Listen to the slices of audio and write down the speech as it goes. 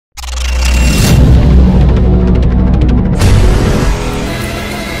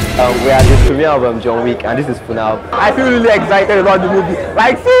We are the premiere of John Wick, and this is FUNAAB. I feel really excited about the movie.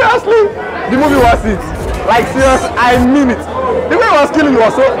 Like seriously, the movie was it. Like seriously, I mean it. The way it was killing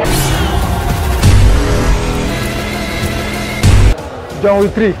was so. John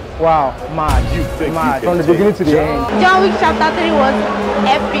Wick 3, wow, mad, from the beginning to the end. John Wick Chapter 3 was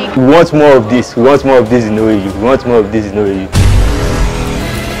epic. We want more of this. We want more of this in OAU. We want more of this in OAU.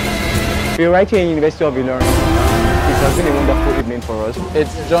 We're right here in University of Ilorin. It has been a wonderful evening for us.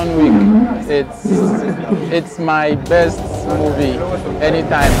 It's John Wick. It's my best movie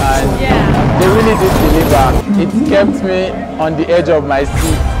anytime, and they really did deliver. It kept me on the edge of my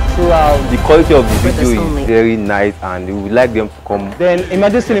seat throughout. The quality of the video is very nice, and we would like them to come. Then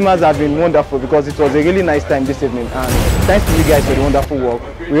Imagine Cinemas have been wonderful because it was a really nice time this evening, and thanks to you guys for the wonderful work.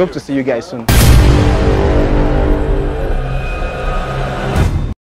 We hope to see you guys soon.